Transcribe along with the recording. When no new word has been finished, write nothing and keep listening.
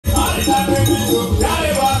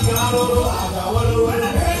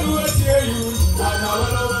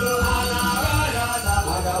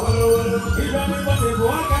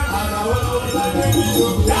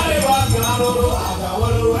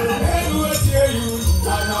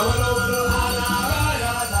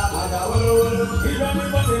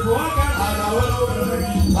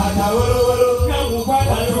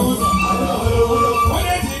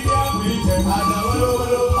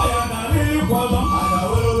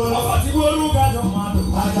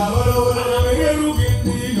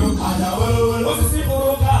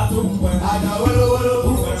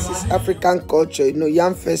This is African culture, you know,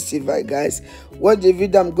 Yam Festival, guys. Watch the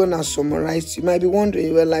video, I'm gonna summarize. You might be wondering,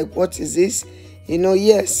 you were like, what is this? You know,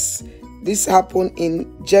 yes, this happened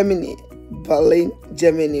in Germany, Berlin,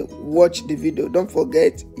 Germany. Watch the video. Don't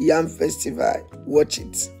forget Yam Festival. Watch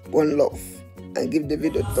it. One love. And give the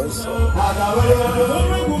video thumbs up.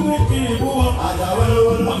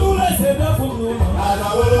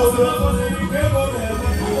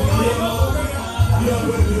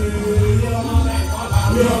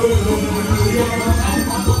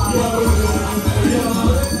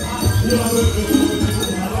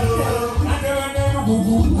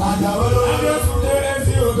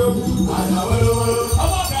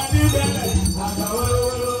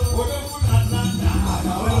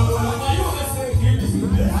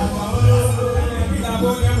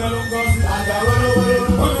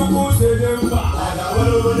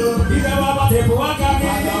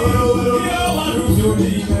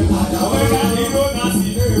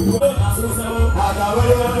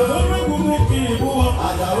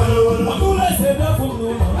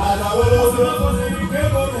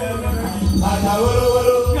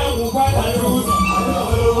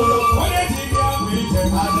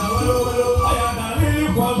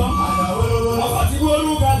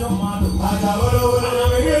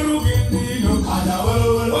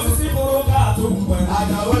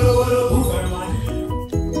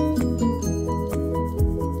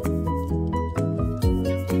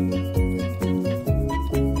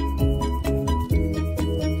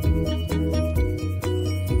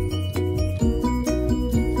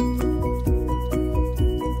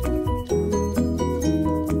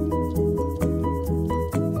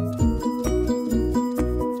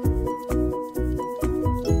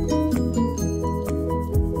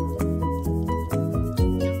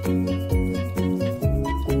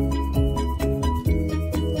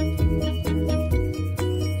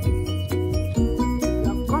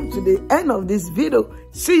 The end of this video.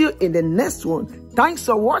 See you in the next one. Thanks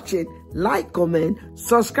for watching. Like, comment,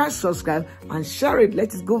 subscribe, and share it.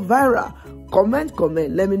 Let it go viral. Comment.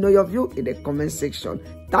 Let me know your view in the comment section.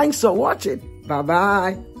 Thanks for watching. Bye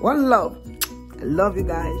bye. One love. I love you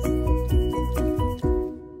guys.